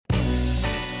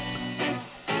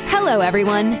Hello,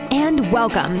 everyone, and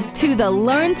welcome to the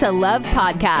Learn to Love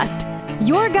podcast,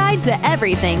 your guide to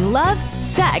everything love,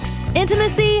 sex,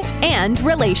 intimacy, and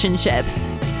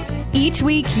relationships. Each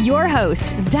week, your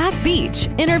host, Zach Beach,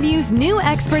 interviews new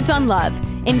experts on love,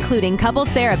 including couples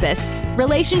therapists,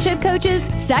 relationship coaches,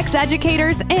 sex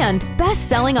educators, and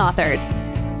best-selling authors.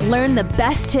 Learn the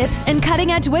best tips and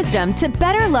cutting-edge wisdom to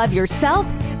better love yourself,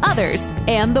 others,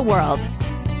 and the world.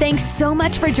 Thanks so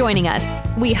much for joining us.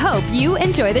 We hope you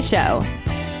enjoy the show.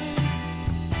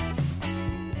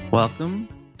 Welcome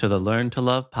to the Learn to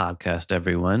Love podcast,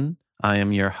 everyone. I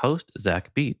am your host,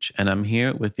 Zach Beach, and I'm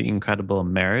here with the incredible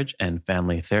marriage and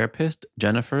family therapist,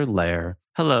 Jennifer Lehr.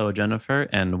 Hello, Jennifer,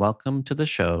 and welcome to the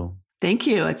show. Thank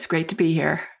you. It's great to be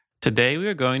here. Today, we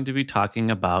are going to be talking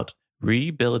about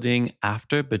rebuilding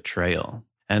after betrayal.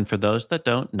 And for those that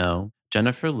don't know,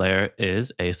 Jennifer Lehr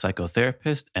is a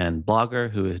psychotherapist and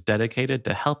blogger who is dedicated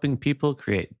to helping people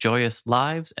create joyous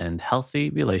lives and healthy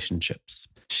relationships.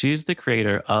 She's the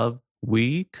creator of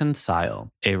WeConsile,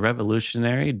 a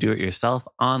revolutionary do-it-yourself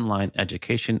online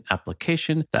education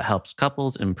application that helps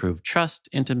couples improve trust,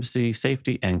 intimacy,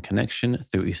 safety, and connection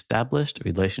through established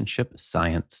relationship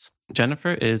science.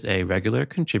 Jennifer is a regular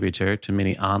contributor to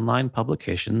many online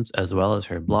publications as well as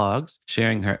her blogs,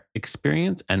 sharing her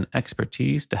experience and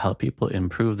expertise to help people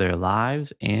improve their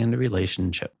lives and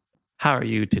relationship. How are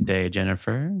you today,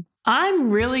 Jennifer?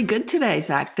 I'm really good today,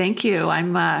 Zach. Thank you.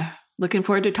 I'm looking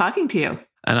forward to talking to you.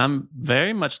 And I'm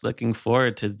very much looking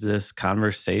forward to this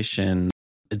conversation.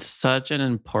 It's such an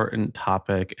important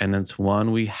topic, and it's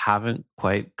one we haven't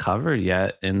quite covered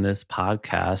yet in this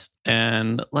podcast.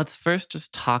 And let's first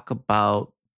just talk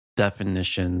about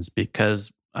definitions,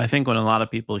 because I think when a lot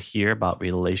of people hear about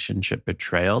relationship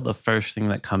betrayal, the first thing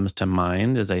that comes to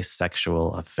mind is a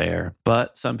sexual affair.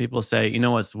 But some people say, you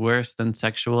know what's worse than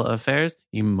sexual affairs?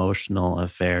 Emotional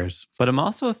affairs. But I'm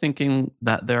also thinking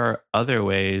that there are other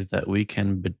ways that we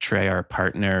can betray our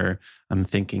partner. I'm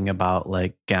thinking about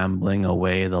like gambling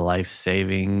away the life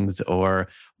savings, or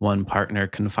one partner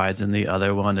confides in the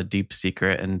other one a deep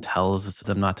secret and tells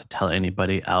them not to tell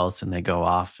anybody else, and they go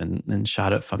off and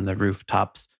shout it from the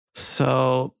rooftops.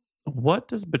 So what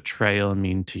does betrayal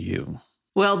mean to you?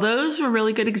 Well, those were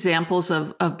really good examples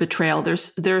of betrayal.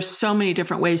 There's so many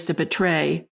different ways to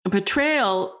betray.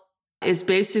 Betrayal is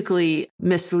basically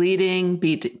misleading,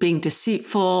 being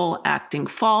deceitful, acting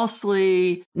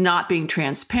falsely, not being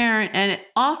transparent. And it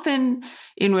often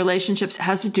in relationships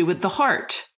has to do with the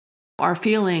heart, our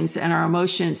feelings and our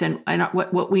emotions and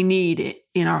what we need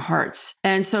in our hearts.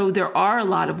 And so there are a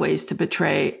lot of ways to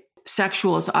betray.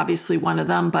 Sexual is obviously one of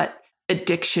them, but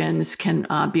addictions can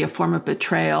be a form of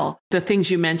betrayal. The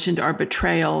things you mentioned are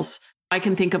betrayals. I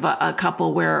can think of a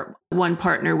couple where one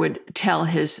partner would tell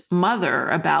his mother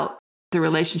about the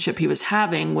relationship he was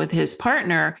having with his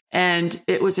partner, and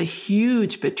it was a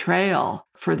huge betrayal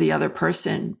for the other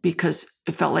person because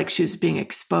it felt like she was being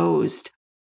exposed.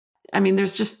 I mean,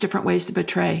 there's just different ways to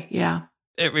betray. Yeah.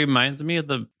 It reminds me of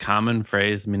the common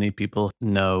phrase many people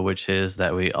know, which is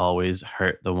that we always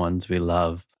hurt the ones we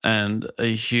love. And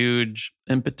a huge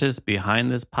impetus behind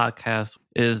this podcast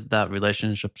is that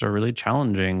relationships are really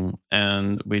challenging,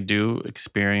 and we do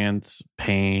experience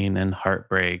pain and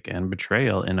heartbreak and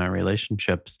betrayal in our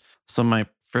relationships. So my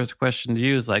first question to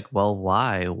you is like, well,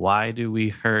 why? Why do we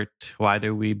hurt? Why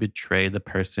do we betray the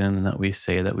person that we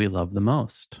say that we love the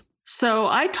most? So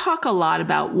I talk a lot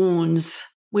about wounds.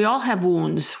 We all have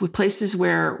wounds, with places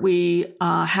where we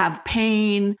have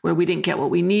pain, where we didn't get what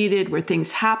we needed, where things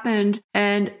happened.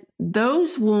 And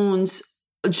those wounds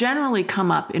generally come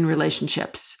up in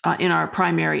relationships, in our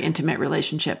primary intimate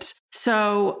relationships.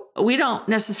 So we don't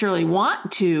necessarily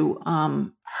want to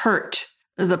hurt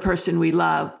the person we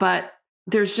love, but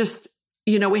there's just,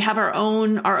 we have our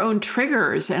own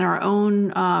triggers and our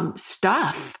own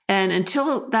stuff. And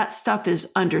until that stuff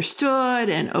is understood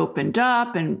and opened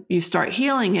up and you start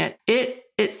healing it,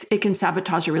 it can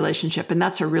sabotage a relationship. And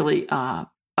that's a really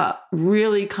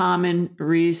common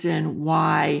reason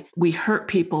why we hurt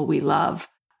people we love.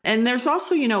 And there's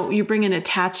also, you bring in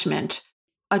attachment.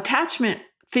 Attachment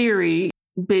theory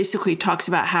basically talks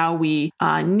about how we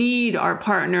need our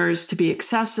partners to be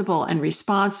accessible and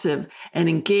responsive and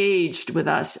engaged with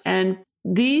us. And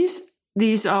these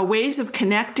ways of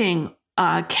connecting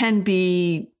can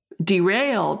be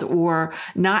derailed or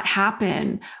not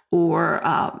happen,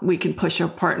 or we can push our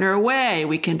partner away.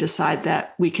 We can decide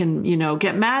that we can,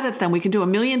 get mad at them. We can do a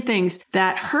million things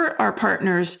that hurt our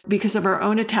partners because of our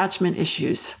own attachment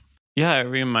issues. Yeah, it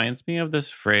reminds me of this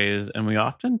phrase, and we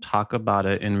often talk about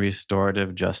it in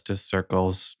restorative justice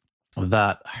circles,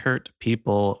 that hurt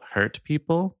people hurt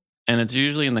people. And it's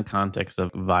usually in the context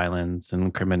of violence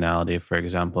and criminality. For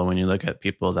example, when you look at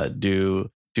people that do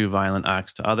violent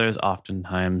acts to others,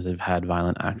 oftentimes they've had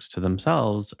violent acts to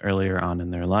themselves earlier on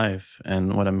in their life.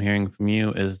 And what I'm hearing from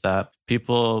you is that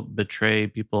people betray,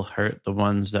 people hurt the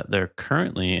ones that they're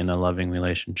currently in a loving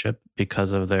relationship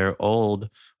because of their old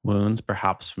wounds,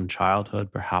 perhaps from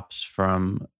childhood, perhaps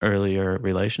from earlier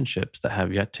relationships that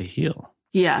have yet to heal.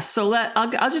 Yeah. So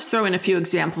I'll just throw in a few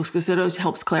examples because it always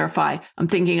helps clarify. I'm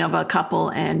thinking of a couple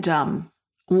and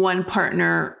one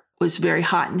partner was very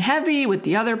hot and heavy with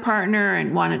the other partner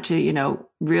and wanted to,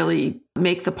 really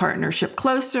make the partnership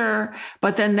closer.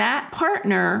 But then that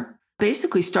partner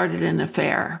basically started an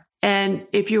affair. And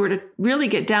if you were to really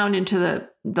get down into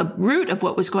the root of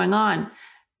what was going on,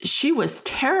 she was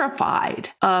terrified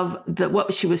of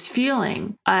what she was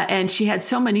feeling. And she had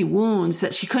so many wounds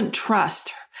that she couldn't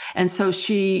trust. And so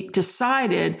she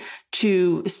decided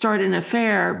to start an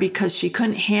affair because she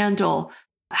couldn't handle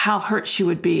how hurt she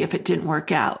would be if it didn't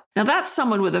work out. Now, that's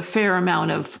someone with a fair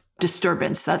amount of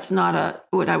disturbance. That's not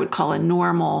what I would call a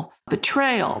normal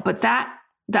betrayal. But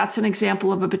that's an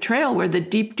example of a betrayal where the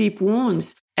deep, deep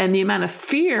wounds and the amount of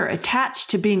fear attached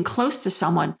to being close to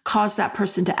someone caused that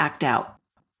person to act out.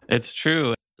 It's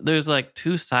true. There's like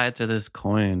two sides of this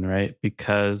coin, right?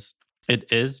 Because it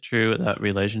is true that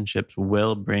relationships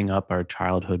will bring up our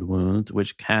childhood wounds,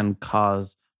 which can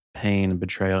cause pain and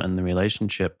betrayal in the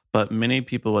relationship. But many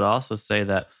people would also say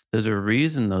that there's a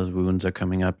reason those wounds are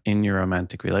coming up in your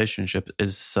romantic relationship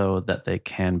is so that they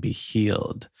can be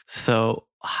healed. So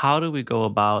how do we go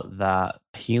about that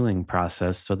healing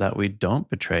process so that we don't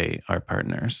betray our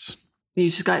partners? You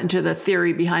just got into the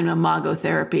theory behind imago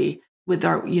therapy with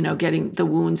our, getting the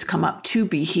wounds come up to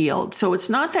be healed. So it's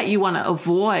not that you want to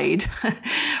avoid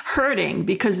hurting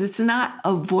because it's not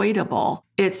avoidable.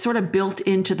 It's sort of built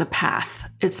into the path.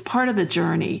 It's part of the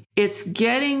journey. It's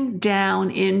getting down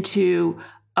into,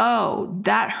 oh,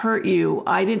 that hurt you.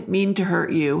 I didn't mean to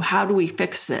hurt you. How do we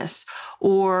fix this?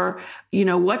 Or,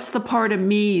 what's the part of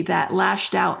me that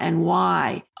lashed out and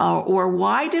why? Or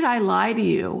why did I lie to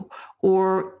you?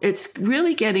 Or it's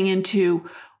really getting into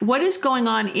what is going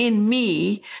on in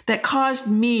me that caused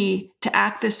me to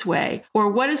act this way? Or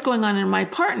what is going on in my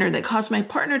partner that caused my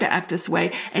partner to act this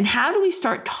way? And how do we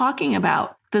start talking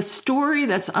about the story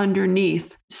that's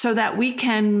underneath so that we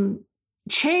can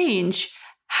change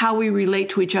how we relate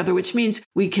to each other, which means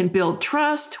we can build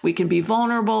trust, we can be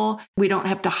vulnerable, we don't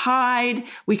have to hide,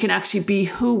 we can actually be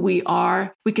who we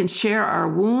are, we can share our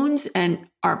wounds, and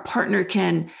our partner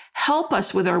can help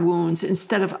us with our wounds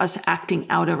instead of us acting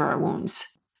out of our wounds.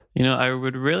 I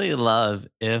would really love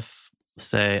if,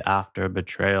 say, after a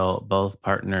betrayal, both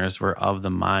partners were of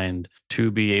the mind to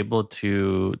be able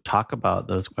to talk about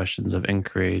those questions of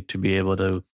inquiry, to be able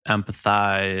to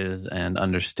empathize and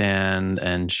understand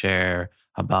and share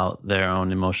about their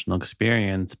own emotional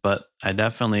experience. But I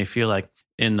definitely feel like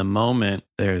in the moment,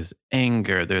 there's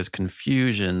anger, there's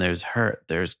confusion, there's hurt,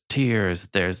 there's tears,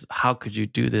 there's how could you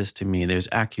do this to me? There's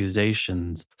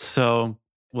accusations. So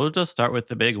we'll just start with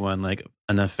the big one, like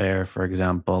an affair, for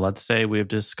example. Let's say we've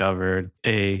discovered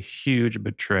a huge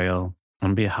betrayal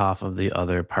on behalf of the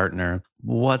other partner.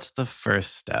 What's the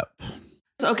first step?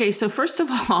 Okay, so first of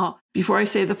all, before I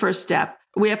say the first step,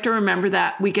 we have to remember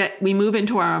that we move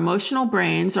into our emotional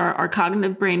brains. Our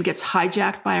cognitive brain gets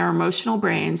hijacked by our emotional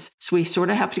brains. So we sort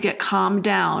of have to get calmed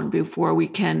down before we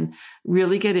can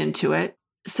really get into it.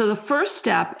 So the first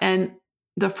step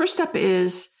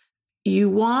is you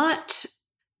want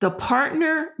the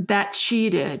partner that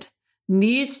cheated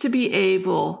needs to be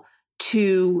able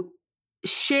to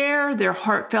share their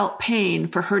heartfelt pain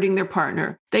for hurting their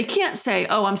partner. They can't say,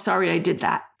 oh, I'm sorry I did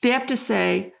that. They have to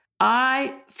say,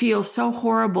 I feel so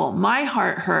horrible. My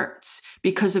heart hurts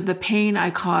because of the pain I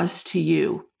caused to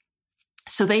you.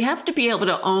 So they have to be able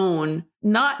to own,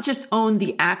 not just own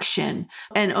the action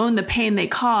and own the pain they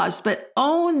caused, but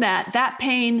own that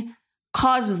pain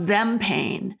caused them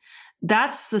pain.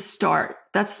 That's the start.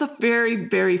 That's the very,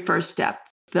 very first step.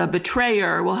 The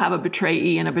betrayer will have a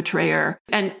betrayee and a betrayer.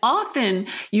 And often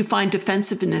you find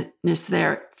defensiveness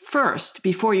there first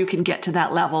before you can get to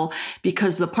that level,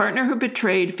 because the partner who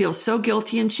betrayed feels so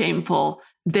guilty and shameful,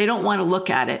 they don't want to look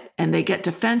at it and they get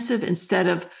defensive instead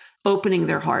of opening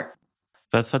their heart.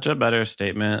 That's such a better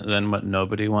statement than what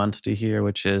nobody wants to hear,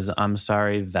 which is, I'm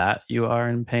sorry that you are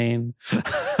in pain.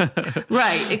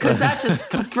 Right, because that just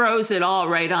throws it all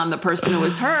right on the person who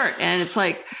was hurt. And it's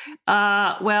like,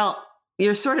 well,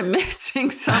 you're sort of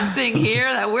missing something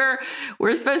here that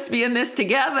we're supposed to be in this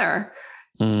together,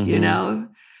 you know?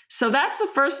 So that's the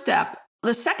first step.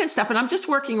 The second step, and I'm just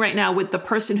working right now with the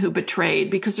person who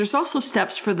betrayed, because there's also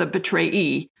steps for the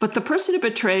betrayee, but the person who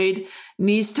betrayed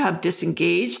needs to have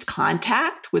disengaged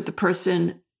contact with the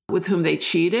person with whom they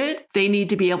cheated. They need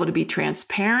to be able to be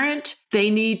transparent. They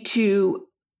need to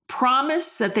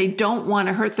promise that they don't want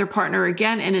to hurt their partner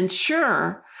again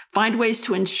and find ways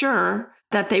to ensure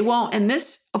that they won't. And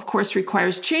this, of course,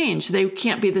 requires change. They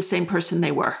can't be the same person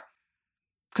they were,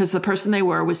 because the person they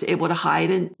were was able to hide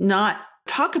and not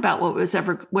talk about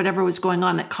whatever was going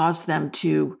on that caused them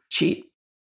to cheat.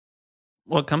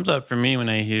 What comes up for me when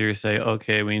I hear you say,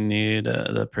 okay, we need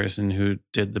the person who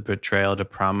did the betrayal to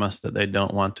promise that they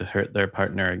don't want to hurt their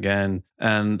partner again.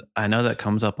 And I know that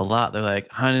comes up a lot. They're like,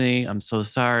 honey, I'm so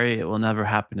sorry. It will never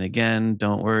happen again.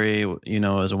 Don't worry. It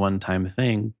was a one-time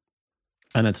thing.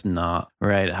 And it's not,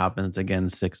 right? It happens again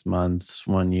 6 months,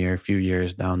 1 year, a few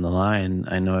years down the line.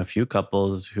 I know a few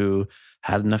couples who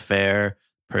had an affair.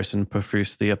 Person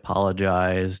profusely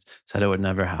apologized, said it would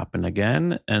never happen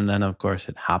again. And then, of course,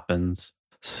 it happens.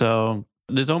 So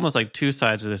there's almost like two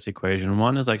sides of this equation.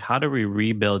 One is like, how do we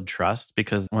rebuild trust?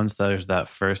 Because once there's that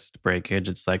first breakage,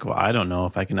 it's like, well, I don't know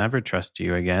if I can ever trust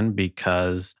you again,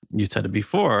 because you said it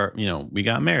before, we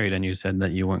got married and you said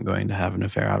that you weren't going to have an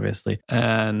affair, obviously.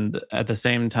 And at the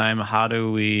same time, how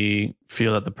do we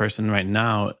feel that the person right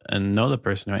now and know the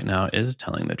person right now is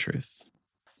telling the truth?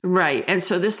 Right. And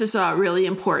so this is really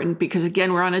important because,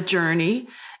 again, we're on a journey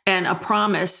and a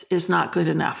promise is not good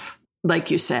enough,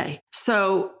 like you say.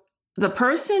 So the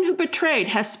person who betrayed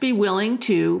has to be willing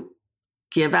to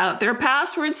give out their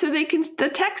password so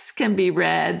the text can be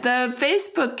read, the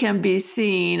Facebook can be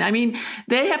seen. I mean,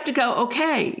 they have to go,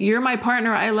 okay, you're my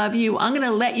partner. I love you. I'm going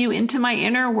to let you into my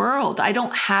inner world. I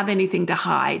don't have anything to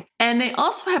hide. And they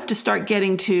also have to start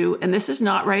getting to, and this is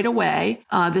not right away,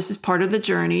 this is part of the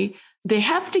journey. They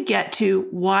have to get to,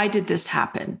 why did this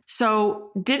happen? So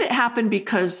did it happen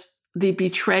because the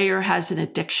betrayer has an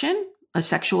addiction, a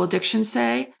sexual addiction,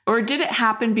 say? Or did it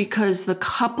happen because the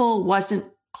couple wasn't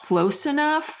close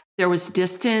enough? There was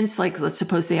distance, like let's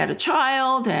suppose they had a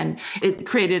child and it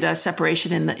created a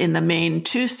separation in the main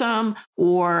twosome,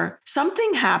 or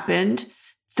something happened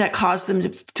that caused them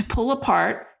to pull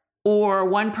apart, or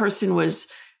one person was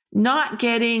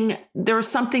there was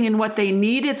something in what they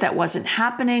needed that wasn't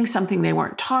happening, something they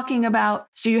weren't talking about.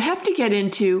 So you have to get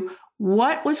into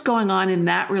what was going on in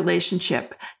that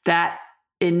relationship that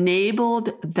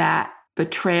enabled that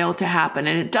betrayal to happen.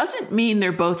 And it doesn't mean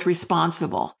they're both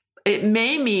responsible. It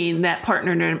may mean that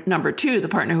partner number two, the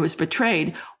partner who was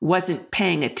betrayed, wasn't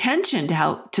paying attention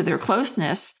to their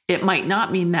closeness. It might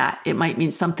not mean that. It might mean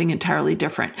something entirely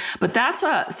different. But that's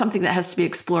something that has to be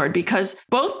explored, because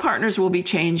both partners will be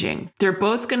changing. They're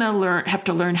both going to have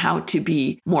to learn how to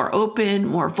be more open,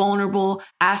 more vulnerable,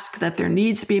 ask that their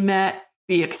needs be met,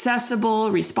 be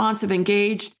accessible, responsive,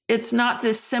 engaged. It's not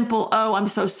this simple, oh, I'm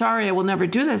so sorry, I will never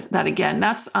do that again.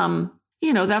 That's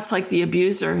that's like the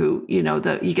abuser who, you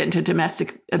get into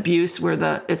domestic abuse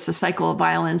where it's a cycle of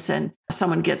violence and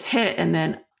someone gets hit and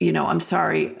then, I'm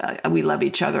sorry, we love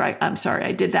each other. I'm sorry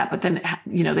I did that. But then,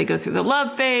 they go through the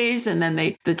love phase and then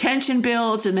the tension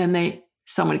builds and then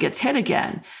someone gets hit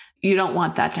again. You don't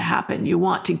want that to happen. You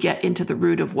want to get into the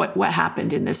root of what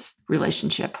happened in this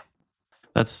relationship.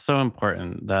 That's so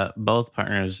important that both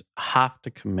partners have to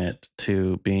commit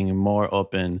to being more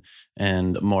open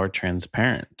and more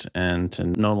transparent and to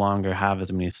no longer have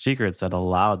as many secrets that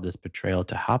allowed this betrayal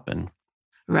to happen.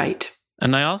 Right.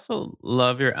 And I also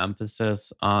love your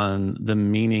emphasis on the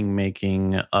meaning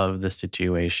making of the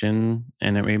situation.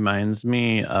 And it reminds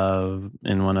me of,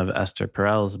 in one of Esther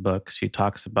Perel's books, she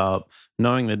talks about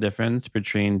knowing the difference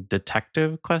between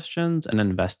detective questions and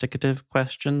investigative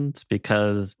questions.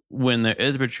 Because when there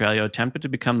is betrayal, you're tempted to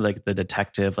become like the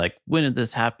detective, like, when did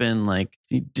this happen? Like,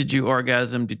 did you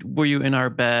orgasm? Were you in our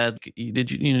bed?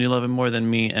 Did you love him more than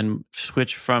me? And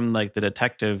switch from like the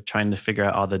detective trying to figure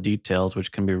out all the details,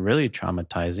 which can be really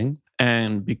traumatizing,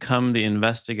 and become the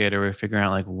investigator. We're figuring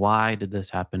out like, why did this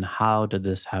happen? How did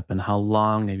this happen? How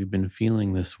long have you been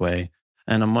feeling this way?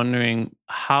 And I'm wondering,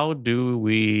 how do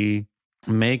we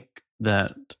make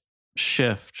that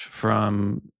shift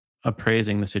from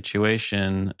appraising the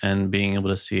situation and being able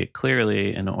to see it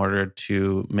clearly in order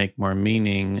to make more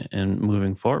meaning in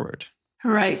moving forward?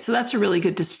 Right. So that's a really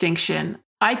good distinction.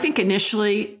 I think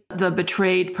initially the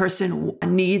betrayed person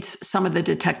needs some of the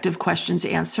detective questions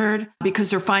answered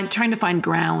because they're trying to find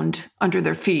ground under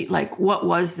their feet. Like, what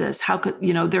was this? How could,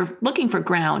 they're looking for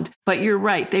ground. But you're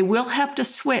right. They will have to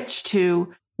switch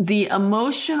to the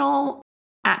emotional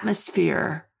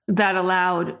atmosphere that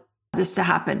allowed this to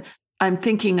happen. I'm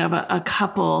thinking of a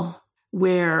couple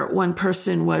where one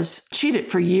person was cheated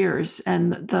for years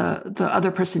and the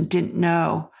other person didn't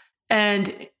know.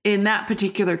 And in that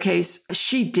particular case,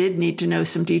 she did need to know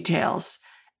some details,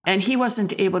 and he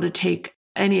wasn't able to take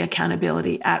any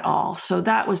accountability at all. So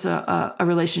that was a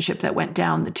relationship that went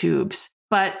down the tubes.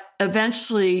 But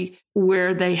eventually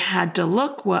where she had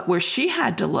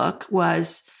to look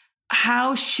was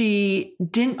how she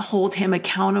didn't hold him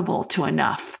accountable to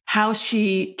enough, how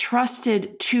she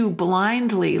trusted too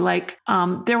blindly. Like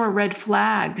there were red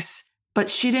flags, but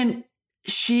she didn't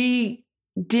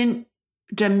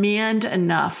demand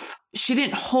enough. She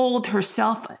didn't hold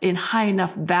herself in high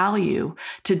enough value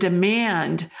to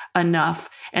demand enough.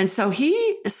 And so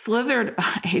he slithered,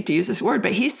 I hate to use this word,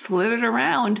 but he slithered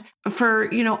around for,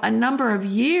 a number of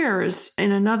years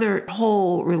in another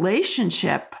whole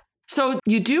relationship. So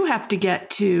you do have to get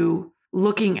to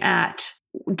looking at,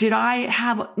 did I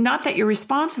have, not that you're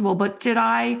responsible, but did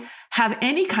I have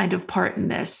any kind of part in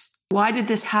this? Why did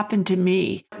this happen to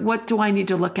me? What do I need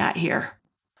to look at here?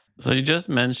 So you just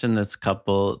mentioned this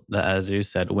couple that, as you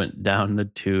said, went down the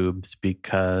tubes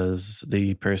because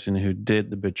the person who did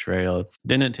the betrayal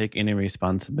didn't take any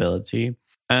responsibility.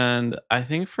 And I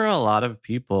think for a lot of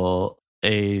people,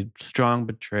 a strong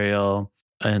betrayal,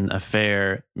 an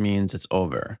affair means it's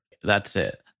over. That's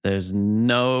it. There's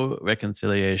no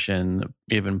reconciliation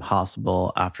even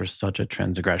possible after such a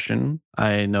transgression.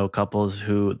 I know couples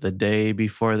who the day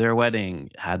before their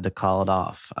wedding had to call it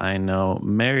off. I know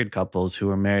married couples who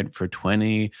were married for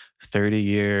 20, 30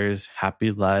 years,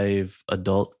 happy life,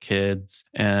 adult kids,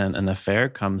 and an affair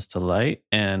comes to light.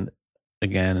 And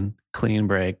again, clean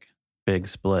break, big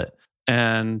split.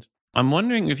 And I'm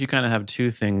wondering if you kind of have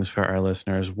two things for our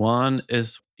listeners. One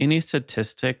is any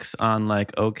statistics on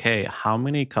okay, how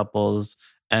many couples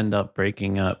end up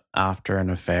breaking up after an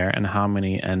affair and how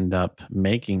many end up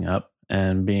making up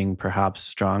and being perhaps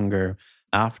stronger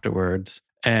afterwards?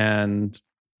 And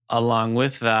along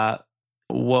with that,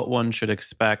 what one should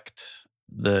expect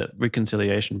the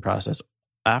reconciliation process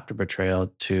after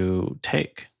betrayal to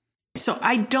take? So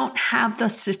I don't have the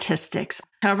statistics.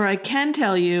 However, I can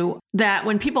tell you that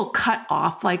when people cut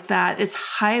off like that, it's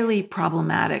highly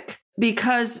problematic,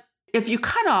 because if you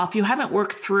cut off, you haven't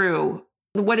worked through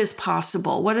what is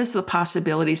possible. What is the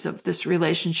possibilities of this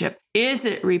relationship? Is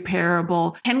it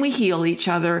repairable? Can we heal each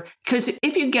other? Because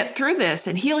if you get through this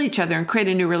and heal each other and create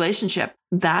a new relationship,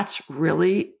 that's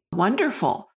really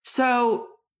wonderful. So,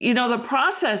 the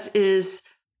process is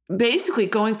basically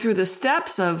going through the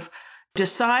steps of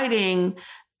deciding,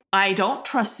 I don't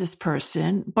trust this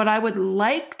person, but I would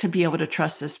like to be able to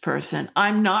trust this person.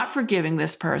 I'm not forgiving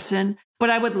this person, but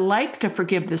I would like to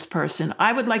forgive this person.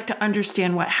 I would like to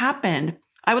understand what happened.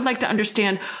 I would like to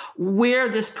understand where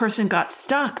this person got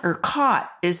stuck or caught.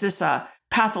 Is this a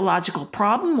pathological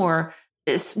problem, or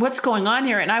is what's going on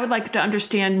here? And I would like to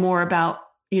understand more about,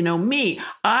 me.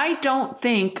 I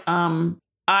think,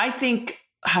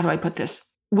 how do I put this?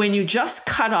 When you just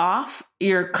cut off,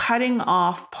 you're cutting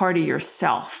off part of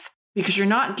yourself, because you're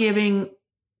not giving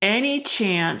any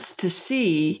chance to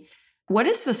see, what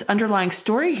is this underlying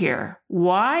story here?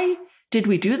 Why did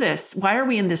we do this? Why are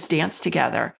we in this dance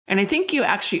together? And I think you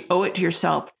actually owe it to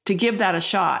yourself to give that a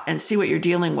shot and see what you're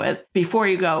dealing with before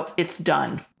you go, it's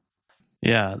done.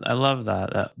 Yeah, I love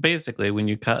that. Basically, when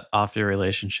you cut off your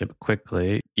relationship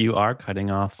quickly, you are cutting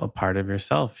off a part of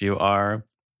yourself. You are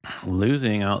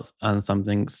losing out on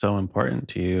something so important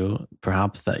to you,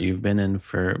 perhaps that you've been in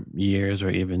for years or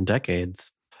even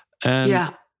decades.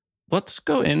 And let's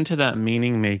go into that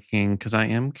meaning making, because I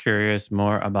am curious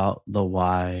more about the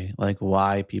why,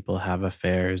 why people have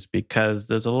affairs, because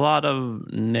there's a lot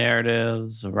of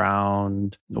narratives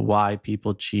around why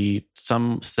people cheat.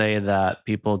 Some say that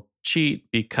people cheat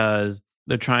because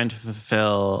they're trying to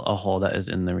fulfill a hole that is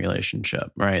in the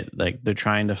relationship, right? They're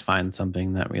trying to find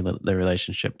something that the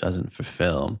relationship doesn't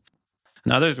fulfill.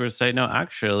 And others would say, no,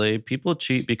 actually, people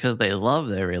cheat because they love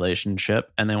their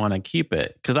relationship and they want to keep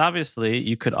it. Because obviously,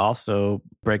 you could also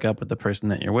break up with the person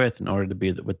that you're with in order to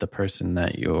be with the person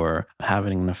that you're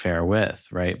having an affair with,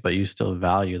 right? But you still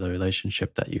value the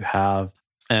relationship that you have.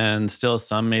 And still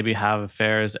some maybe have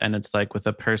affairs and it's with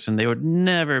a person they would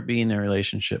never be in a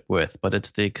relationship with, but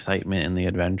it's the excitement and the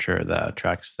adventure that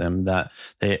attracts them that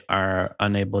they are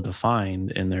unable to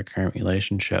find in their current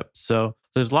relationship. So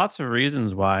there's lots of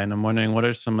reasons why, and I'm wondering, what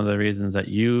are some of the reasons that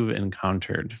you've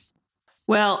encountered?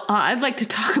 Well, I'd like to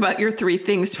talk about your three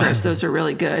things first. Those are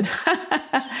really good.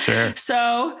 Sure.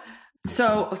 So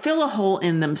fill a hole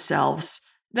in themselves.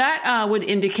 that would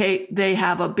indicate they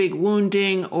have a big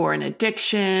wounding or an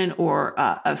addiction or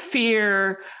a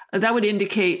fear. That would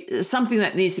indicate something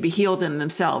that needs to be healed in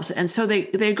themselves. And so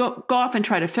they go off and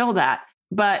try to fill that,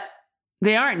 but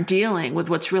they aren't dealing with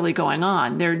what's really going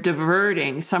on. They're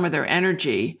diverting some of their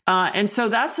energy. And so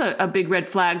that's a big red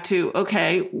flag too.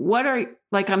 Okay,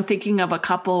 I'm thinking of a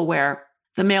couple where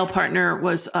the male partner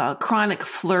was a chronic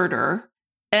flirter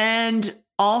and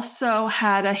also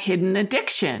had a hidden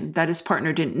addiction that his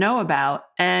partner didn't know about.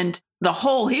 And the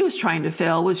hole he was trying to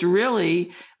fill was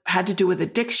really had to do with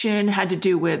addiction, had to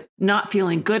do with not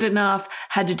feeling good enough,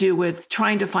 had to do with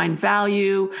trying to find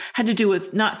value, had to do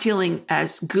with not feeling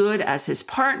as good as his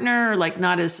partner, like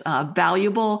not as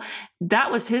valuable.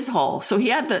 That was his hole. So he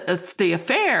had the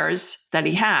affairs that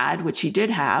he had, which he did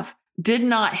have, did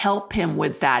not help him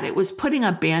with that. It was putting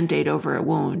a Band-Aid over a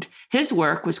wound. His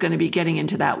work was going to be getting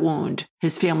into that wound,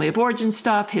 his family of origin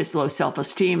stuff, his low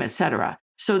self-esteem, etc.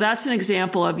 So that's an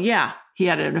example of, he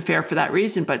had an affair for that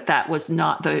reason, but that was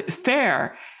not the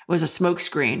affair. It was a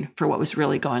smokescreen for what was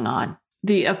really going on.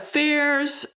 The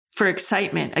affairs for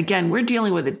excitement, again, we're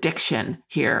dealing with addiction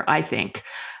here, I think,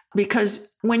 because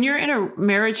when you're in a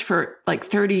marriage for like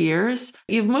 30 years,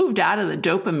 you've moved out of the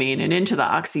dopamine and into the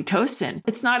oxytocin.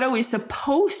 It's not always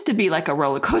supposed to be like a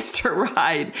roller coaster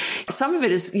ride. Some of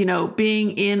it is,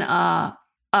 being in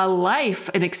a life,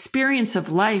 an experience of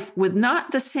life with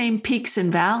not the same peaks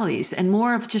and valleys and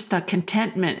more of just a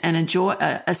contentment and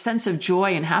a sense of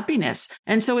joy and happiness.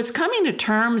 And so it's coming to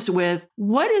terms with,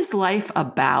 what is life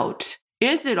about?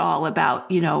 Is it all about,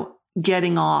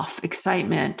 getting off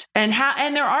excitement? And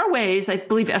there are ways, I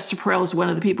believe Esther Perel is one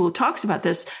of the people who talks about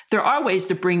this. There are ways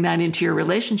to bring that into your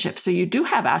relationship. So you do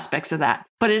have aspects of that,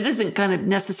 but it isn't going to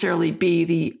necessarily be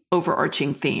the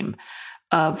overarching theme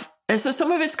of. And so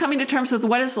some of it's coming to terms with,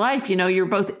 what is life? You're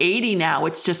both 80 now.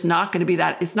 It's just not going to be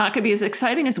that. It's not going to be as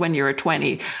exciting as when you're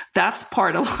 20. That's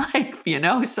part of life,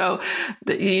 So,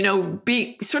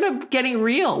 be sort of getting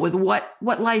real with what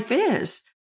life is.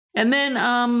 And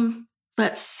then,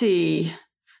 let's see.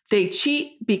 They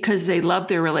cheat because they love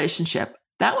their relationship.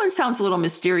 That one sounds a little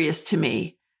mysterious to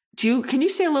me. Can you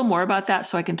say a little more about that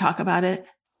so I can talk about it?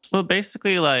 Well,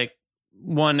 basically, like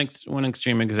one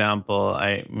extreme example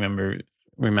I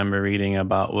remember reading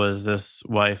about was this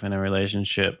wife in a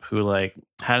relationship who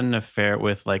had an affair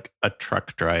with a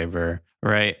truck driver,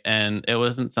 right? And it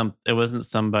wasn't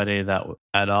somebody that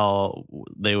at all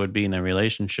they would be in a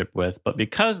relationship with, but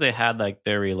because they had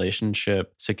their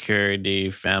relationship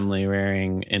security, family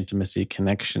rearing, intimacy,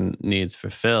 connection needs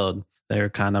fulfilled, they were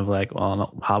kind of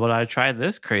well, how about I try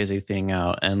this crazy thing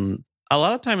out? And a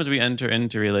lot of times we enter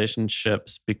into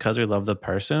relationships because we love the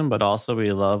person, but also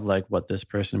we love what this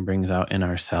person brings out in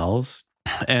ourselves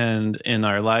and in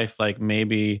our life.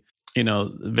 Maybe,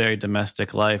 very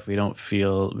domestic life, we don't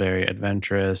feel very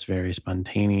adventurous, very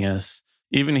spontaneous.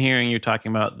 Even hearing you talking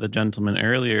about the gentleman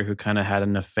earlier who kind of had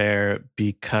an affair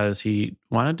because he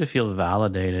wanted to feel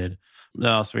validated. That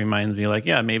also reminds me,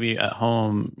 maybe at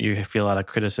home you feel a lot of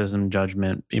criticism,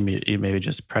 judgment, maybe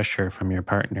just pressure from your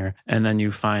partner. And then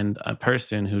you find a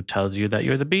person who tells you that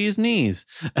you're the bee's knees.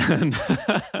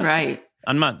 Right.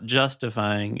 I'm not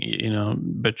justifying,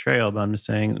 betrayal, but I'm just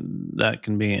saying that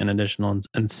can be an additional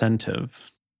incentive.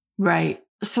 Right.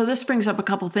 So this brings up a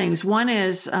couple things. One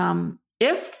is,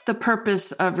 if the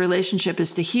purpose of relationship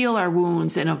is to heal our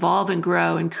wounds and evolve and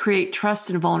grow and create trust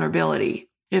and vulnerability,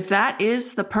 if that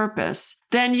is the purpose,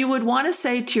 then you would want to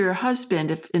say to your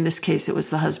husband, if in this case it was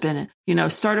the husband,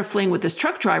 start a fling with this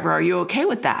truck driver. Are you okay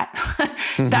with that?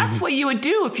 That's what you would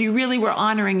do if you really were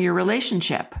honoring your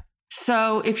relationship.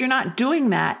 So if you're not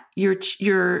doing that,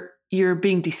 you're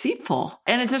being deceitful.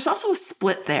 And there's also a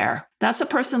split there. That's a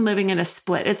person living in a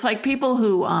split. It's like people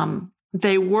who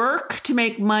they work to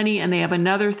make money and they have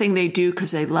another thing they do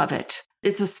because they love it.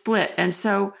 It's a split. And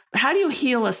so how do you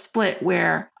heal a split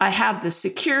where I have the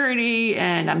security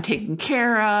and I'm taken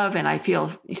care of and I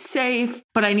feel safe,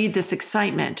 but I need this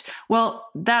excitement? Well,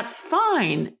 that's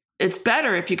fine. It's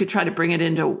better if you could try to bring it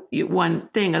into one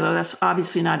thing, although that's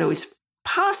obviously not always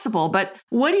possible. But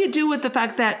what do you do with the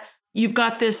fact that you've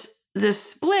got this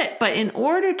split, but in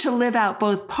order to live out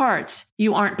both parts,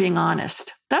 you aren't being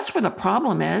honest? That's where the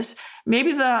problem is.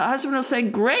 Maybe the husband will say,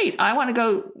 great, I want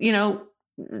to go,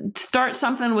 start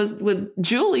something with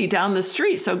Julie down the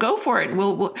street. So go for it.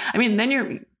 And then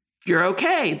you're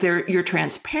okay. You're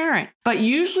transparent. But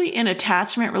usually in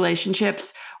attachment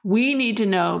relationships, we need to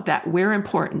know that we're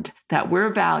important, that we're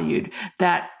valued,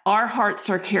 that our hearts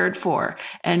are cared for.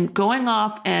 And going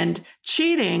off and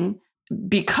cheating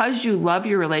because you love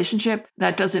your relationship,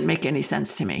 that doesn't make any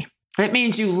sense to me. It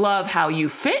means you love how you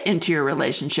fit into your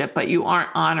relationship, but you aren't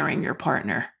honoring your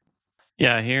partner.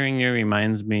 Yeah, hearing you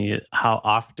reminds me how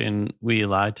often we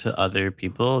lie to other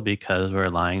people because we're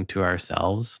lying to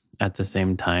ourselves at the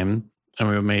same time. And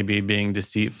we may be being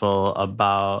deceitful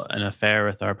about an affair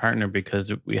with our partner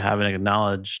because we haven't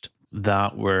acknowledged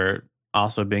that we're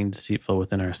also being deceitful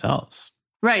within ourselves.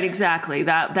 Right, exactly.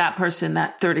 That person,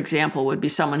 that third example would be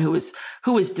someone who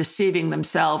is deceiving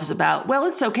themselves about, well,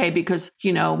 it's okay because,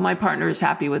 my partner is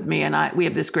happy with me and we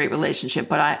have this great relationship,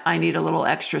 but I need a little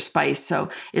extra spice, so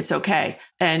it's okay.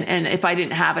 And if I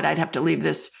didn't have it, I'd have to leave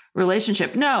this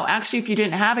relationship. No, actually, if you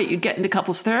didn't have it, you'd get into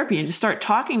couples therapy and just start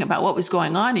talking about what was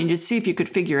going on and you'd see if you could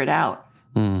figure it out.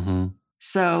 Mm-hmm.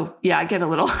 So yeah, I get a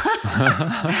little,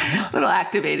 little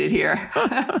activated here.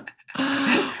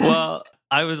 Well,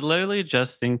 I was literally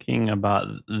just thinking about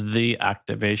the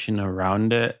activation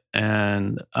around it.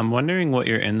 And I'm wondering what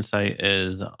your insight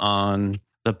is on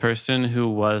the person who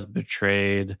was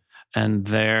betrayed and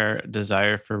their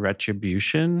desire for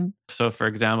retribution. So, for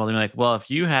example, they're like, well, if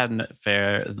you had an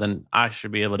affair, then I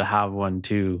should be able to have one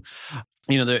too.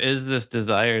 There is this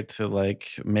desire to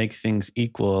make things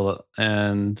equal,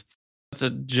 and it's a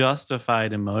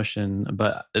justified emotion,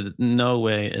 but it no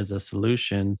way is a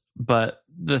solution. But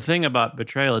the thing about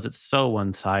betrayal is it's so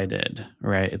one-sided,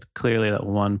 right? It's clearly that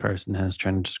one person has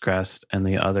transgressed and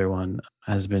the other one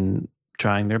has been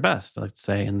trying their best, let's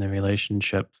say, in the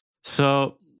relationship.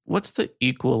 So what's the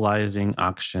equalizing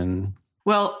action?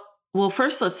 Well,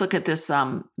 first let's look at this,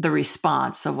 the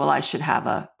response of, well, I should have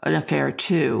an affair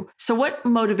too. So what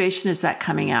motivation is that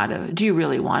coming out of? Do you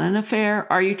really want an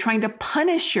affair? Are you trying to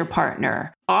punish your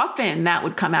partner? Often that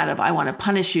would come out of, I want to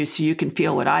punish you so you can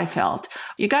feel what I felt.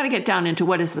 You got to get down into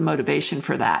what is the motivation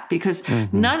for that, because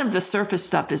none of the surface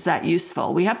stuff is that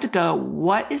useful. We have to go,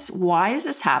 why is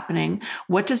this happening?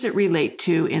 What does it relate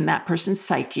to in that person's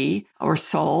psyche or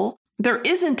soul? There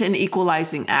isn't an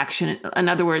equalizing action. In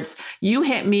other words, you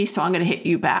hit me, so I'm going to hit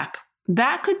you back.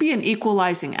 That could be an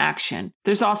equalizing action.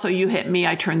 There's also, you hit me,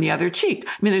 I turn the other cheek.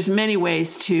 I mean, there's many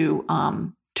ways to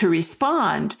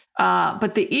respond.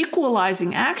 But the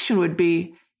equalizing action would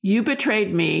be, you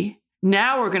betrayed me.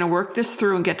 Now we're going to work this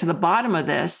through and get to the bottom of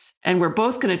this. And we're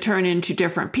both going to turn into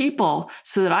different people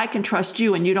so that I can trust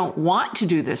you and you don't want to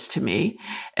do this to me.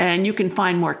 And you can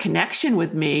find more connection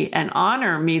with me and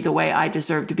honor me the way I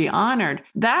deserve to be honored.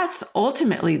 That's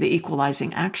ultimately the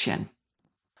equalizing action.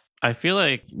 I feel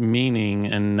like meaning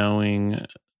and knowing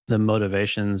the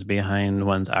motivations behind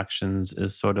one's actions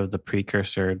is sort of the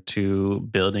precursor to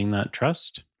building that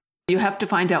trust. You have to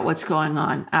find out what's going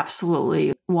on.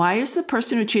 Absolutely. Why is the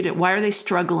person who cheated, why are they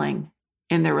struggling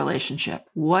in their relationship?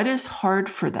 What is hard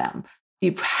for them?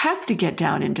 You have to get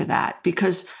down into that,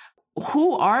 because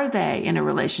who are they in a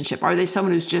relationship? Are they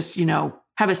someone who's just,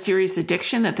 have a serious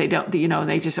addiction that they don't,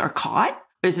 they just are caught?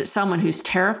 Is it someone who's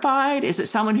terrified? Is it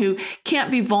someone who can't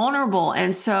be vulnerable?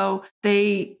 And so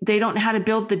they don't know how to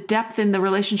build the depth in the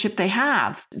relationship they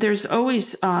have. There's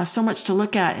always so much to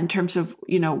look at in terms of,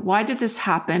 why did this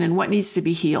happen and what needs to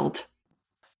be healed?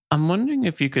 I'm wondering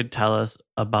if you could tell us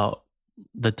about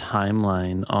the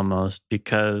timeline almost,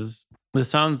 because this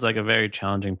sounds like a very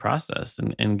challenging process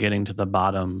in getting to the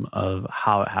bottom of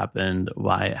how it happened,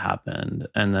 why it happened,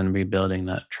 and then rebuilding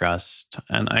that trust.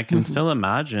 And I can still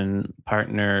imagine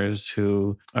partners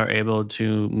who are able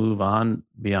to move on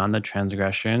beyond the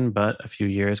transgression, but a few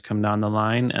years come down the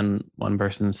line and one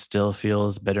person still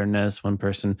feels bitterness, one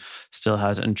person still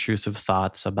has intrusive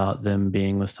thoughts about them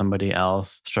being with somebody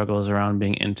else, struggles around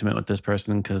being intimate with this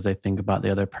person because they think about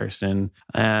the other person.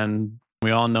 And we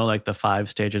all know the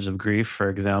 5 stages of grief, for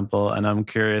example, and I'm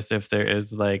curious if there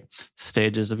is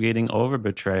stages of getting over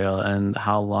betrayal and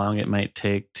how long it might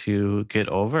take to get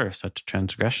over such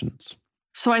transgressions.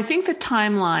 So I think the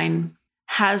timeline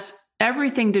has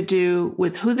everything to do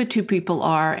with who the two people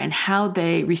are and how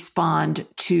they respond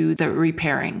to the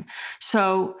repairing.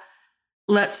 So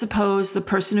let's suppose the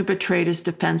person who betrayed is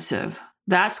defensive.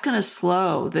 That's going to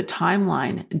slow the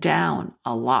timeline down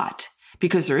a lot,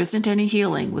 because there isn't any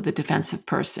healing with a defensive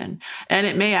person. And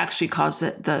it may actually cause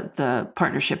the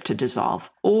partnership to dissolve.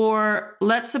 Or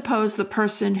let's suppose the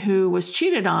person who was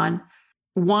cheated on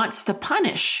wants to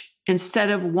punish instead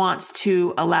of wants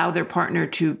to allow their partner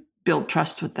to build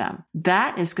trust with them.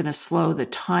 That is going to slow the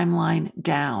timeline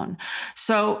down.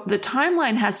 So the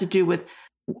timeline has to do with,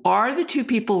 are the two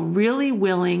people really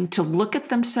willing to look at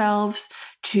themselves,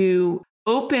 to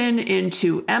open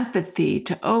into empathy,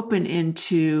 to open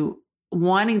into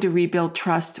wanting to rebuild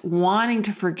trust, wanting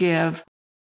to forgive?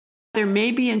 There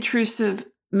may be intrusive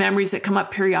memories that come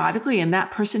up periodically, and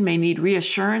that person may need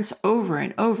reassurance over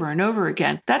and over and over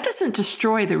again. That doesn't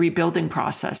destroy the rebuilding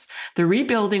process. The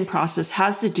rebuilding process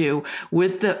has to do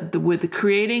with the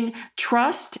creating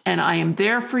trust, and I am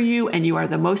there for you, and you are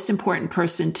the most important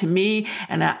person to me,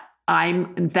 and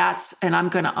I'm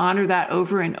going to honor that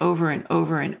over and over and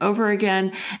over and over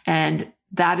again. And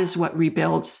that is what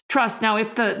rebuilds trust. Now,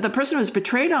 if the person who was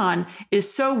betrayed on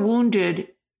is so wounded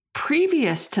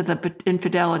previous to the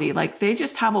infidelity, like they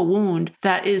just have a wound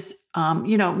that is,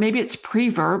 maybe it's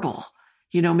pre-verbal,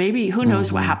 maybe who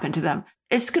knows what happened to them.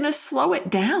 It's going to slow it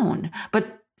down.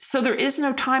 But so there is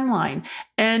no timeline.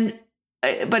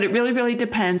 But it really, really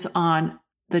depends on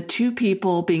the two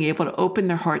people being able to open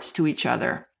their hearts to each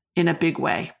other in a big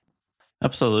way.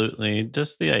 Absolutely.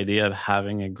 Just the idea of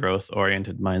having a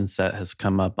growth-oriented mindset has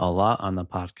come up a lot on the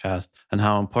podcast, and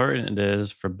how important it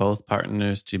is for both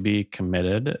partners to be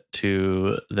committed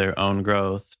to their own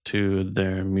growth, to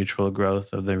their mutual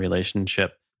growth of the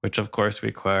relationship, which of course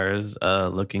requires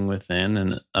looking within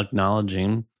and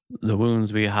acknowledging the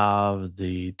wounds we have,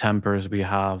 the tempers we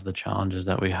have, the challenges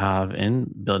that we have in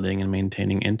building and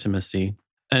maintaining intimacy.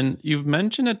 And you've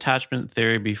mentioned attachment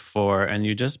theory before, and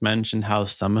you just mentioned how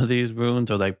some of these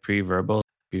wounds are like pre-verbal.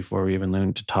 Before we even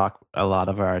learn to talk, a lot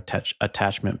of our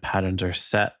attachment patterns are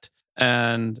set.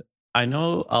 And I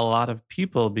know a lot of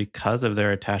people, because of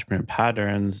their attachment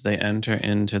patterns, they enter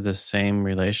into the same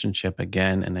relationship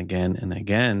again and again and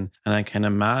again. And I can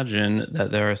imagine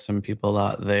that there are some people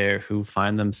out there who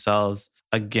find themselves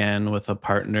again with a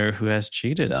partner who has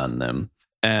cheated on them.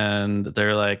 And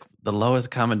they're like, the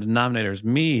lowest common denominator is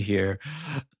me here.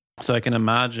 So I can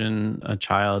imagine a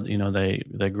child,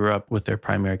 they grew up with their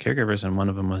primary caregivers and one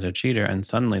of them was a cheater. And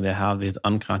suddenly they have these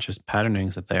unconscious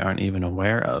patternings that they aren't even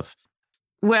aware of.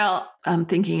 Well, I'm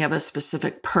thinking of a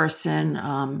specific person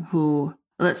who,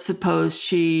 let's suppose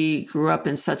she grew up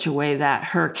in such a way that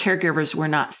her caregivers were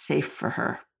not safe for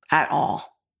her at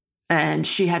all. And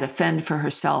she had to fend for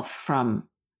herself from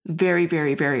very,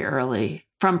 very, very early,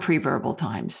 from pre-verbal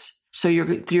times. So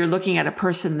you're looking at a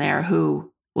person there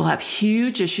who will have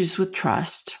huge issues with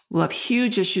trust, will have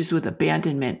huge issues with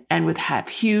abandonment, and would have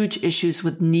huge issues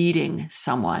with needing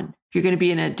someone. You're going to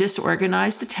be in a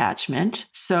disorganized attachment.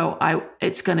 So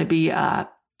it's going to be,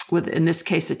 in this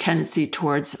case, a tendency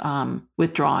towards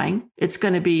withdrawing. It's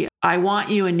going to be, I want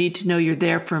you and need to know you're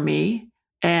there for me.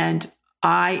 And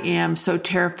I am so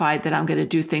terrified that I'm going to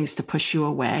do things to push you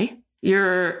away.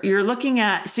 You're looking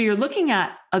at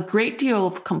a great deal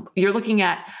of, you're looking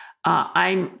at,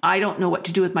 I don't know what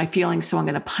to do with my feelings, so I'm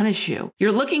going to punish you.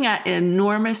 You're looking at an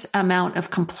enormous amount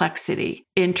of complexity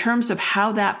in terms of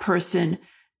how that person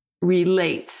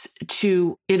relates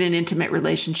to in an intimate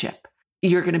relationship.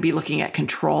 You're going to be looking at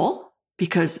control,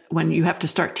 because when you have to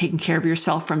start taking care of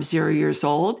yourself from 0 years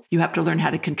old, you have to learn how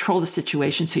to control the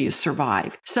situation so you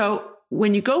survive. So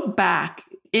when you go back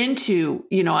into,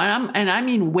 and I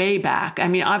mean way back. I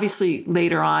mean, obviously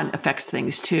later on affects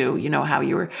things too. How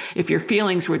if your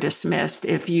feelings were dismissed,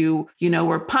 if you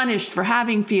were punished for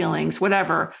having feelings,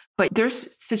 whatever. But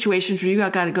there's situations where you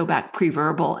got to go back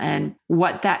pre-verbal and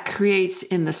what that creates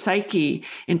in the psyche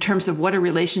in terms of what a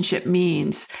relationship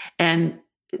means. And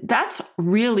that's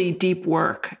really deep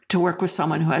work to work with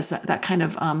someone who has that kind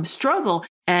of struggle.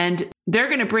 And they're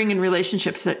going to bring in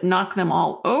relationships that knock them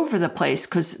all over the place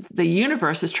because the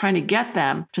universe is trying to get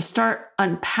them to start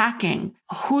unpacking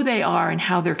who they are and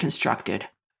how they're constructed.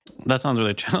 That sounds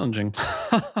really challenging.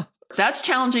 That's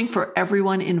challenging for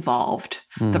everyone involved.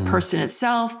 The person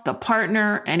itself, the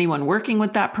partner, anyone working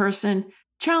with that person.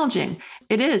 Challenging.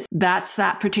 It is. That's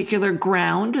that particular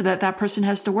ground that person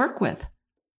has to work with.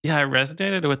 Yeah, I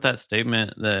resonated with that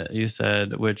statement that you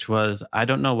said, which was, I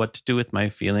don't know what to do with my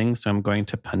feelings, so I'm going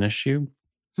to punish you.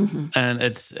 Mm-hmm. And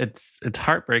it's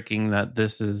heartbreaking that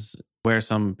this is where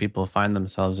some people find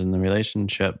themselves in the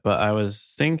relationship. But I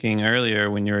was thinking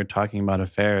earlier when you were talking about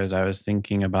affairs, I was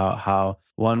thinking about how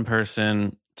one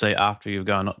person, say after you've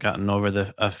gotten over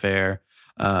the affair,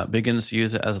 begins to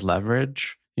use it as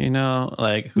leverage.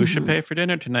 Like, who should pay for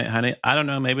dinner tonight, honey? I don't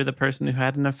know, maybe the person who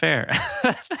had an affair.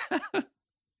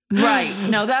 Right.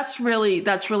 No, that's really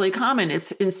common.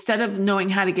 It's instead of knowing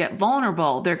how to get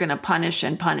vulnerable, they're going to punish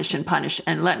and punish and punish.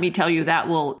 And let me tell you, that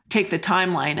will take the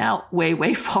timeline out way,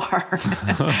 way far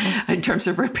in terms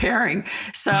of repairing.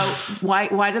 So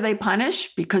why do they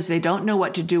punish? Because they don't know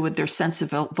what to do with their sense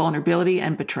of vulnerability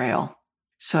and betrayal.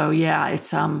 So yeah,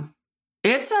 it's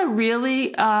a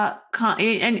really,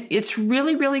 and it's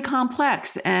really, really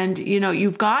complex. And,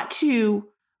 you've got to,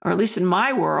 or at least in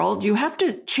my world, you have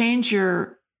to change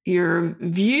your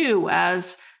view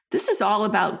as this is all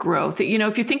about growth.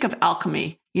 If you think of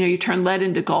alchemy, you turn lead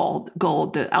into gold.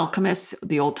 The alchemists,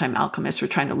 the old time alchemists were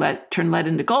trying to turn lead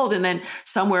into gold. And then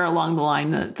somewhere along the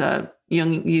line, the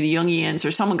Jungians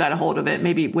or someone got a hold of it,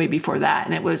 maybe way before that.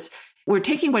 And we're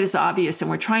taking what is obvious and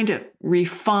we're trying to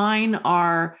refine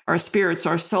our spirits,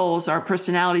 our souls, our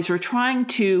personalities. We're trying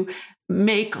to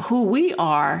make who we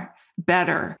are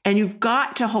better. And you've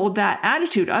got to hold that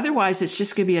attitude. Otherwise, it's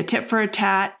just going to be a tit for a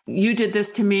tat. You did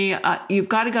this to me. You've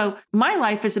got to go, my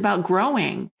life is about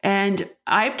growing. And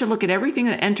I have to look at everything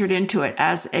that entered into it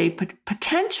as a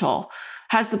potential,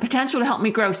 has the potential to help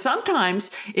me grow. Sometimes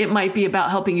it might be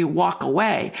about helping you walk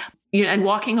away. And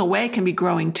walking away can be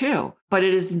growing too. But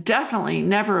it is definitely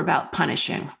never about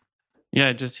punishing.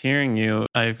 Yeah, just hearing you,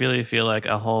 I really feel like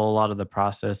a whole lot of the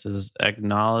process is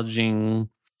acknowledging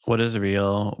what is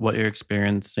real, what you're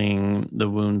experiencing, the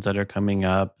wounds that are coming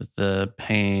up, the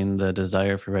pain, the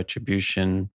desire for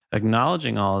retribution,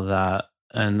 acknowledging all of that,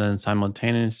 and then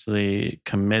simultaneously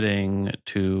committing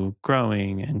to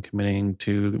growing and committing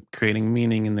to creating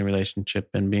meaning in the relationship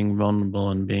and being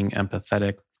vulnerable and being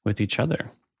empathetic with each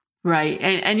other. Right.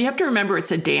 And you have to remember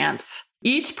it's a dance.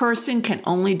 Each person can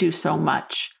only do so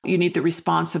much. You need the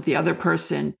response of the other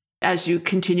person as you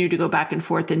continue to go back and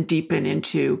forth and deepen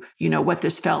into, what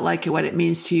this felt like and what it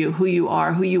means to you, who you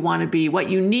are, who you want to be, what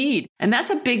you need. And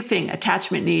that's a big thing,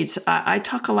 attachment needs. I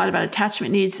talk a lot about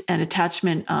attachment needs and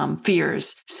attachment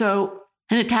fears. So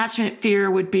an attachment fear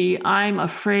would be, I'm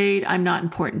afraid I'm not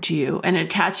important to you. An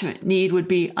attachment need would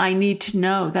be, I need to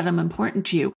know that I'm important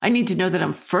to you. I need to know that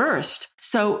I'm first.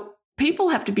 So people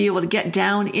have to be able to get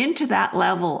down into that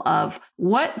level of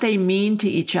what they mean to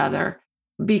each other.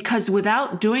 Because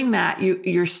without doing that,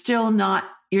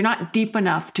 you're not deep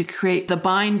enough to create the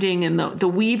binding and the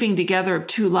weaving together of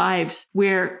two lives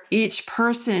where each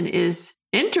person is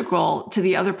integral to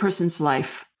the other person's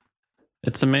life.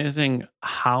 It's amazing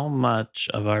how much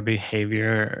of our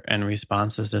behavior and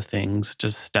responses to things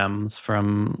just stems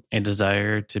from a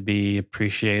desire to be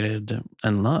appreciated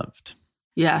and loved.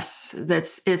 Yes,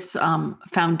 it's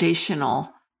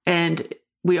foundational, and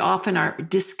we often are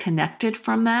disconnected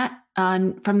from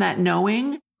that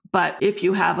knowing. But if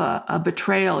you have a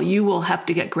betrayal, you will have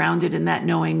to get grounded in that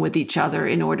knowing with each other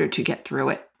in order to get through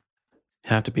it.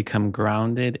 You have to become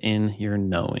grounded in your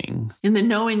knowing. In the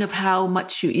knowing of how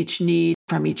much you each need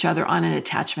from each other on an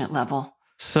attachment level.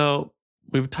 So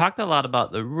we've talked a lot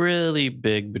about the really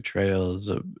big betrayals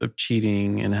of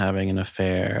cheating and having an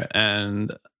affair.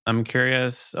 And I'm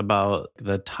curious about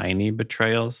the tiny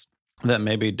betrayals that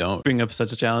maybe don't bring up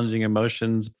such challenging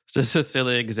emotions. Just a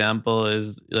silly example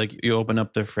is like you open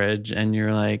up the fridge and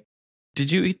you're like,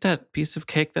 did you eat that piece of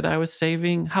cake that I was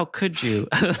saving? How could you?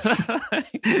 I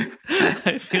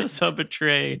feel so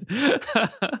betrayed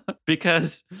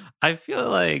because I feel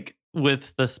like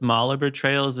with the smaller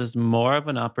betrayals is more of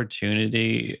an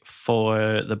opportunity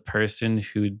for the person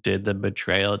who did the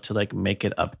betrayal to like make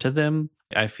it up to them.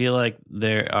 I feel like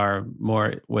there are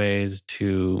more ways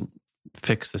to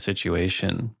fix the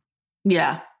situation.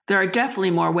 Yeah. There are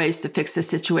definitely more ways to fix the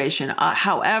situation.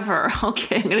 However,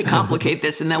 okay, I'm going to complicate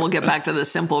this and then we'll get back to the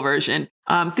simple version.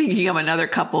 I'm thinking of another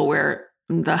couple where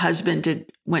the husband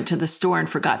went to the store and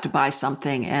forgot to buy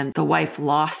something and the wife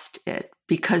lost it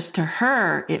because to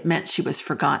her, it meant she was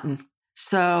forgotten.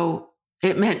 So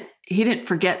it meant he didn't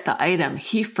forget the item.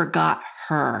 He forgot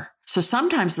her. So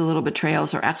sometimes the little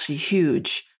betrayals are actually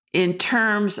huge. In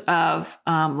terms of,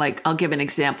 I'll give an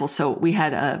example. So we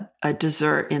had a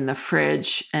dessert in the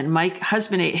fridge and my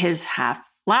husband ate his half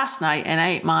last night and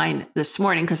I ate mine this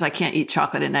morning because I can't eat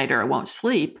chocolate at night or I won't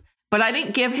sleep. But I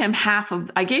didn't give him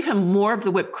I gave him more of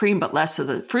the whipped cream, but less of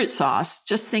the fruit sauce,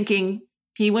 just thinking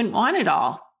he wouldn't want it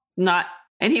all.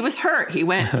 And he was hurt. He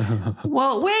went,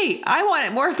 well, wait, I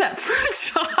wanted more of that fruit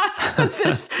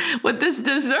sauce with this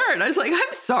dessert. I was like,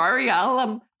 I'm sorry.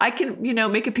 I can,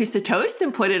 make a piece of toast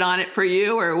and put it on it for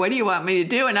you. Or what do you want me to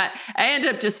do? And I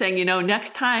ended up just saying,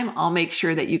 next time I'll make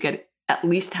sure that you get at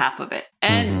least half of it.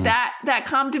 And that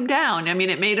calmed him down. I mean,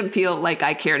 it made him feel like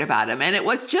I cared about him. And it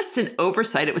was just an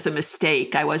oversight. It was a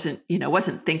mistake. I wasn't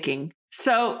thinking.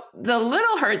 So the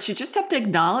little hurts, you just have to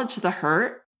acknowledge the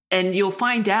hurt. And you'll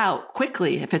find out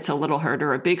quickly if it's a little hurt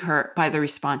or a big hurt by the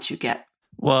response you get.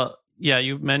 Well, yeah,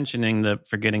 you mentioning the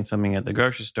forgetting something at the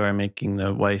grocery store, making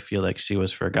the wife feel like she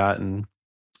was forgotten,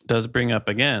 does bring up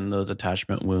again those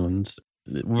attachment wounds.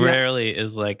 Rarely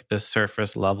is like the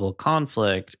surface level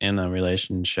conflict in a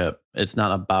relationship. It's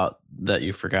not about that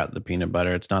you forgot the peanut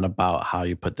butter. It's not about how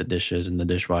you put the dishes in the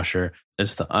dishwasher.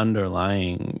 It's the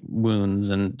underlying wounds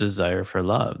and desire for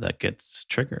love that gets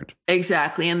triggered.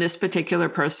 Exactly. And this particular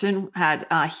person had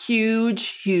a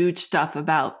huge stuff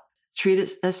about treated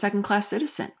as second-class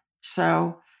citizen.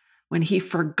 So when he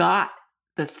forgot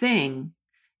the thing,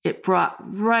 it brought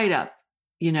right up,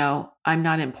 I'm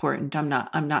not important. I'm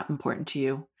not important to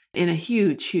you in a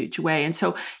huge, huge way. And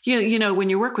so, when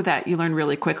you work with that, you learn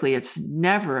really quickly. It's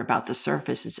never about the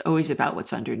surface. It's always about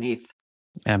what's underneath.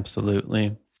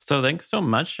 Absolutely. So thanks so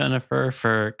much, Jennifer,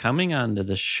 for coming onto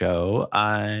the show.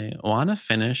 I want to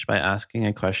finish by asking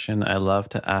a question I love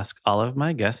to ask all of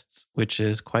my guests, which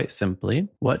is quite simply,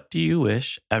 what do you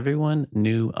wish everyone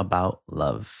knew about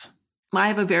love? I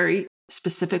have a very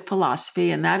specific philosophy,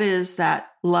 and that is that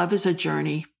love is a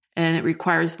journey, and it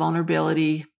requires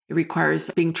vulnerability. It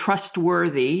requires being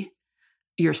trustworthy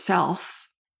yourself.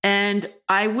 And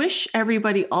I wish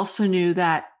everybody also knew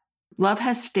that love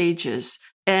has stages,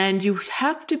 and you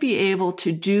have to be able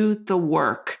to do the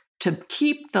work to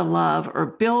keep the love or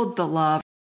build the love.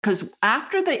 Because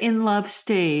after the in love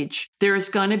stage, there is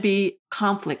going to be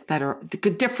conflict that are the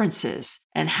differences,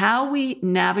 and how we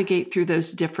navigate through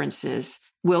those differences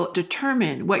will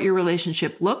determine what your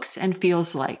relationship looks and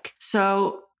feels like.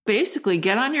 So basically,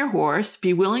 get on your horse,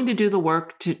 be willing to do the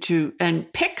work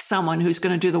and pick someone who's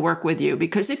going to do the work with you.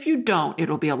 Because if you don't,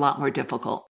 it'll be a lot more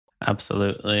difficult.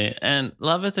 Absolutely. And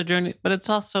love is a journey, but it's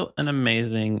also an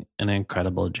amazing and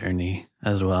incredible journey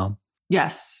as well.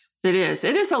 Yes, it is.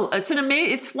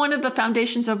 It's one of the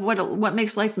foundations of what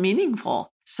makes life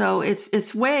meaningful. So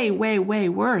it's way, way, way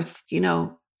worth,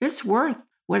 it's worth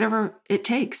whatever it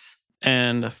takes.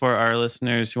 And for our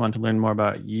listeners who want to learn more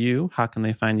about you, how can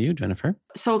they find you, Jennifer?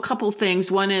 So a couple of things.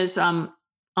 One is on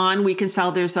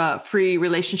WeConsile, there's a free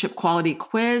relationship quality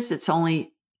quiz. It's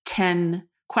only 10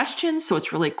 questions, so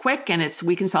it's really quick, and it's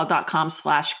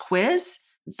weconsile.com/quiz.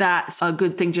 That's a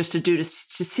good thing just to do to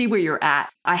see where you're at.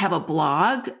 I have a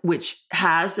blog, which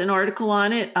has an article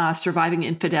on it, Surviving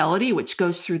Infidelity, which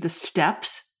goes through the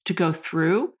steps to go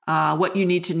through what you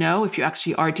need to know if you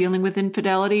actually are dealing with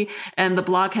infidelity. And the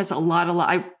blog has a lot.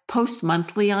 I post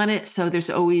monthly on it. So there's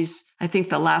always, I think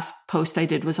the last post I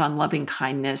did was on loving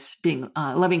kindness in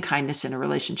a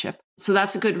relationship. So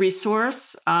that's a good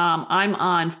resource. I'm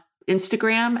on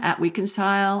Instagram at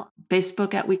WeConsile,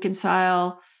 Facebook at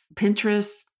WeConsile,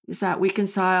 Pinterest is at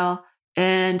WeConsile.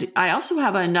 And I also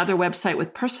have another website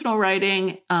with personal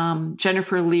writing,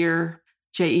 Jennifer Lehr,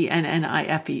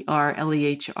 JenniferLehr,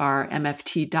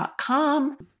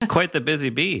 MFT.com. Quite the busy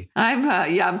bee.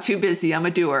 I'm too busy. I'm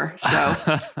a doer. So.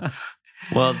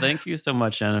 Well, thank you so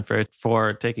much, Jennifer,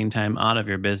 for taking time out of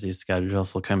your busy schedule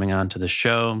for coming on to the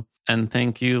show. And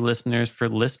thank you, listeners, for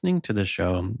listening to the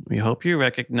show. We hope you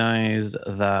recognize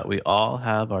that we all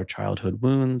have our childhood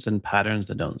wounds and patterns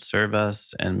that don't serve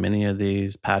us. And many of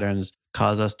these patterns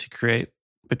cause us to create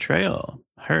betrayal,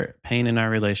 hurt, pain in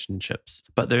our relationships.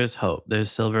 But there's hope.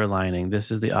 There's silver lining. This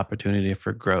is the opportunity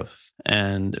for growth.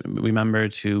 And remember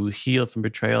to heal from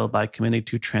betrayal by committing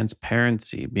to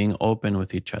transparency, being open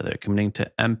with each other, committing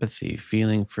to empathy,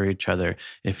 feeling for each other.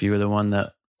 If you were the one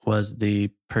that was the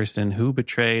person who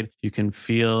betrayed, you can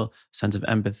feel a sense of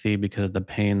empathy because of the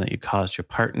pain that you caused your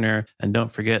partner. And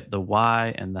don't forget the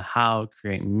why and the how,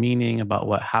 create meaning about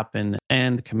what happened,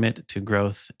 and commit to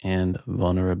growth and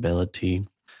vulnerability.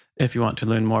 If you want to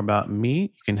learn more about me,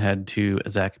 you can head to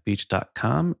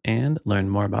zachbeach.com and learn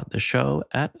more about the show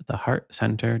at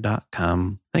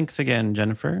theheartcenter.com. Thanks again,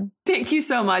 Jennifer. Thank you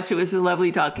so much. It was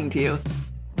lovely talking to you.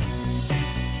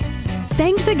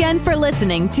 Thanks again for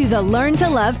listening to the Learn to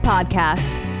Love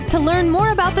podcast. To learn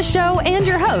more about the show and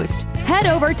your host, head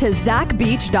over to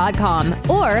zachbeach.com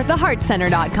or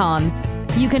theheartcenter.com.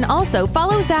 You can also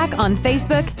follow Zach on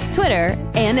Facebook, Twitter,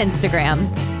 and Instagram.